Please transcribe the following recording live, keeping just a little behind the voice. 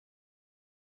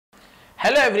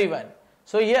Hello everyone.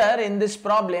 So here in this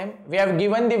problem we have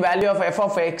given the value of f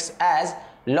of x as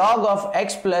log of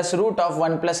x plus root of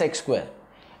 1 plus x square,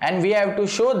 and we have to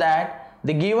show that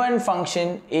the given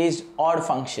function is odd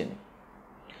function.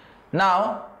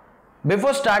 Now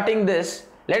before starting this,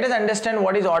 let us understand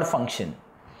what is odd function.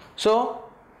 So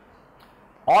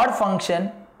odd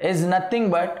function is nothing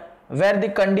but where the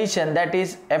condition, that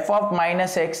is f of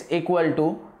minus x equal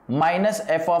to minus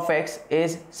f of x,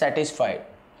 is satisfied.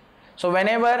 So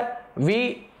whenever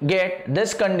we get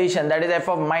this condition, that is f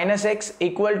of minus x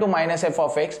equal to minus f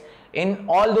of x, in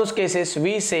all those cases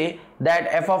we say that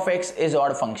f of x is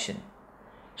odd function.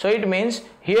 So it means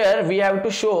here we have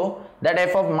to show that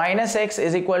f of minus x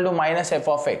is equal to minus f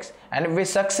of x, and if we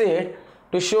succeed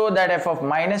to show that f of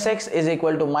minus x is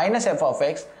equal to minus f of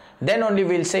x, then only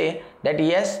we will say that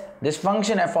yes, this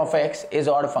function f of x is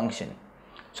odd function.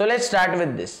 So let's start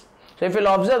with this. So if you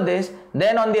will observe this,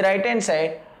 then on the right hand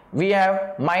side we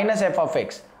have minus f of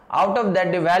x. Out of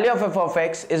that, the value of f of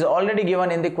x is already given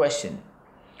in the question.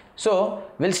 So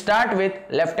we'll start with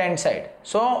left hand side.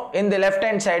 So in the left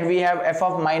hand side we have f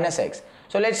of minus x.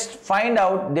 So let's find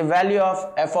out the value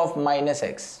of f of minus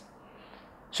x.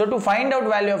 So to find out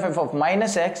value of f of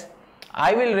minus x,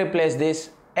 I will replace this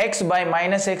x by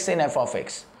minus x in f of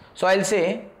x. So I'll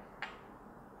say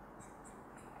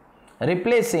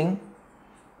replacing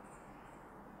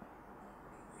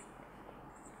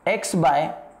x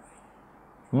by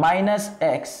minus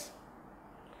x,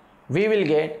 we will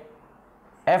get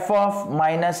f of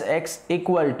minus x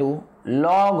equal to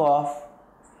log of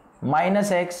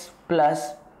minus x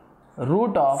plus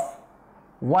root of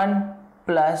 1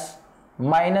 plus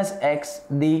minus x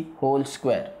the whole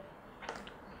square.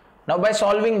 Now by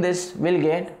solving this, we'll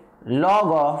get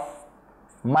log of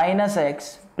minus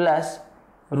x plus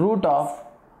root of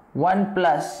 1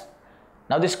 plus,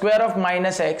 now the square of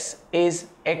minus x is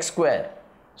x square,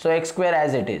 so x square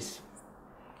as it is.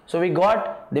 So we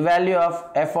got the value of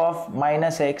f of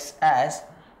minus x as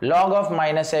log of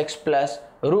minus x plus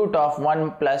root of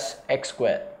 1 plus x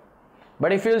square.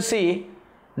 But if you see,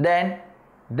 then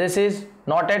this is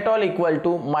not at all equal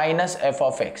to minus f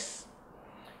of x,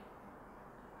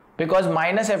 because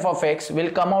minus f of x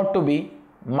will come out to be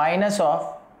minus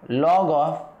of log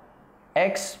of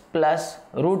x plus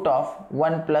root of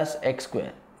 1 plus x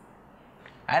square.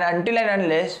 And until and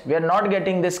unless we are not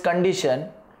getting this condition,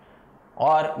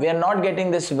 or we are not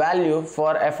getting this value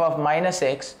for f of minus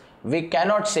x, we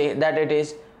cannot say that it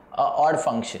is an odd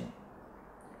function.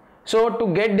 So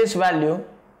to get this value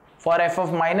for f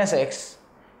of minus x,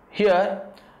 here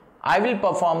I will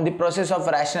perform the process of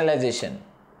rationalization,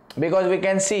 because we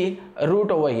can see a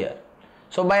root over here.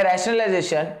 So by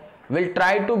rationalization, we'll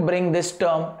try to bring this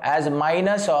term as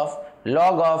minus of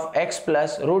log of x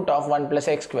plus root of 1 plus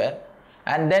x square,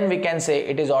 and then we can say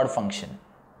it is odd function.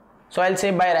 So I'll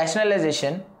say by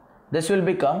rationalization, this will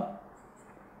become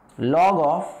log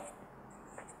of,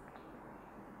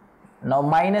 now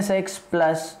minus x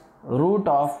plus root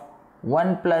of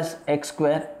 1 plus x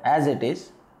square as it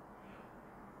is.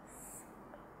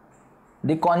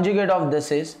 The conjugate of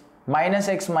this is minus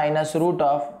x minus root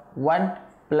of 1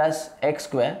 plus x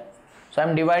square. So I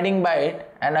am dividing by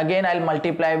it, and again I will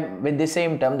multiply with the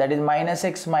same term, that is minus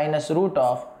x minus root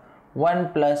of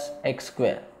 1 plus x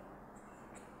square.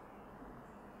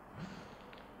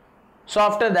 So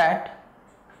after that,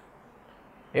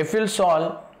 if we will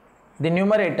solve the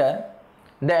numerator,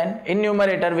 then in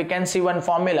numerator we can see one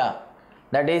formula,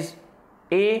 that is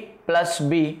a plus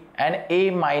b and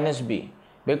a minus b,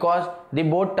 because the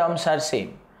both terms are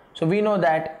same. So we know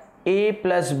that a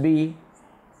plus b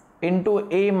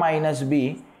into a minus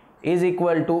b is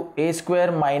equal to a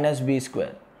square minus b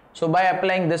square. So by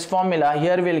applying this formula,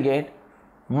 here we will get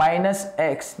minus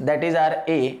x, that is our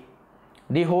a,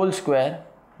 the whole square,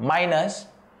 minus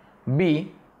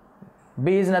b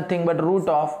is nothing but root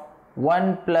of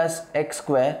 1 plus x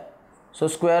square, so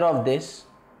square of this,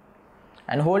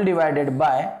 and whole divided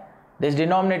by this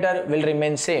denominator will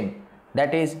remain same,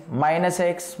 that is minus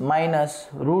x minus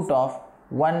root of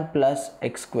 1 plus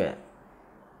x square.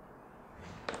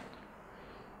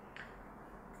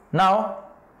 Now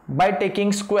by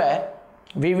taking square,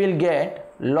 we will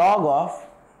get log of,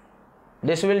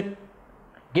 this will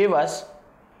give us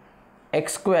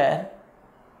x square.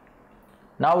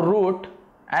 Now root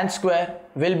and square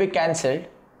will be cancelled,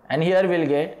 and here we will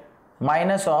get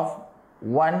minus of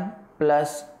 1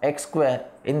 plus x square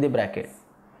in the bracket.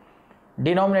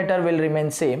 Denominator will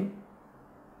remain same.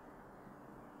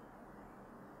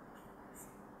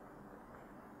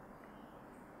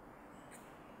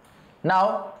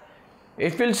 Now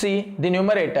if we will see the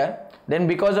numerator, then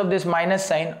because of this minus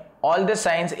sign, all the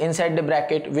signs inside the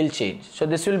bracket will change. So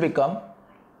this will become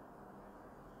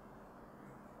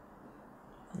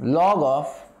log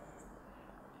of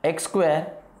x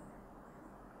square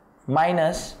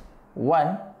minus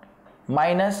 1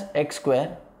 minus x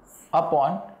square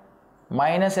upon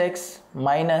minus x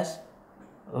minus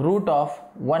root of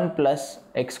 1 plus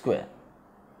x square.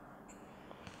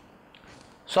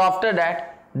 So after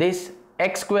that, this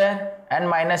x square and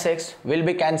minus x will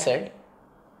be cancelled,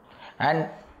 and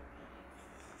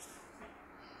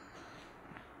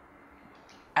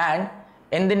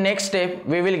in the next step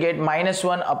we will get minus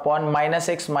 1 upon minus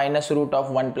x minus root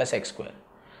of 1 plus x square.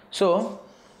 So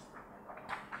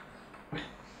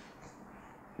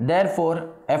therefore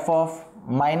f of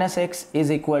minus x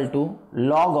is equal to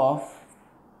log of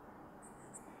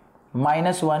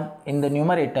minus 1 in the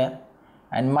numerator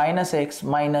and minus x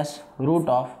minus root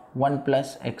of 1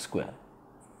 plus x square.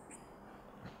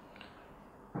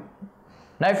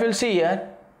 Now if you will see here,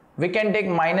 we can take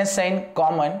minus sign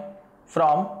common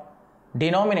from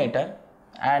denominator,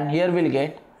 and here we will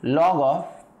get log of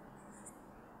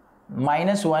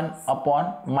minus 1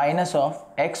 upon minus of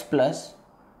x plus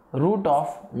root of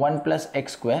 1 plus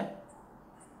x square.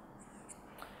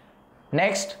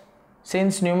 Next,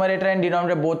 since numerator and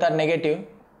denominator both are negative,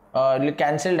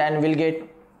 cancelled, and we'll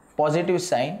get positive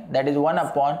sign, that is 1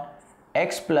 upon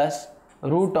x plus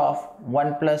root of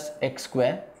 1 plus x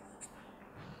square.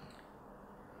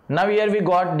 Now here we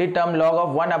got the term log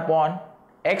of 1 upon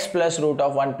x plus root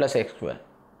of 1 plus x square.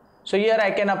 So here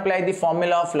I can apply the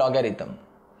formula of logarithm.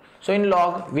 So in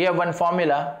log we have one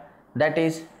formula, that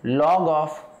is log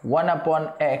of 1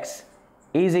 upon x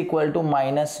is equal to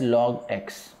minus log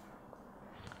x.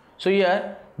 So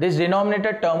here this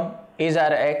denominator term is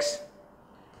our x.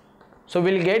 So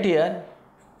we'll get here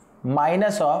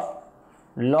minus of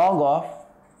log of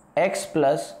x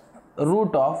plus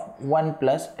root of 1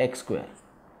 plus x square.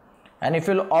 And if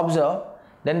you'll observe,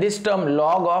 then this term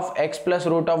log of x plus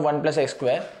root of 1 plus x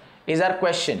square is our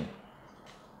question,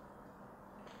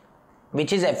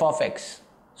 which is f of x.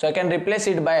 So I can replace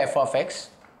it by f of x.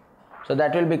 So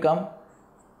that will become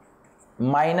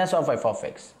minus of f of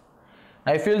x.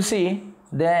 Now if you'll see,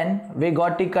 then we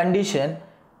got the condition,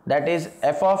 that is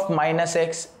f of minus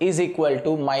x is equal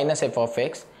to minus f of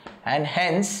x, and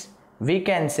hence we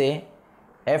can say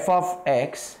f of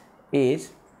x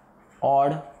is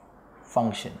odd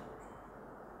function.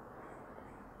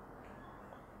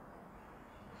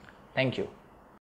 Thank you.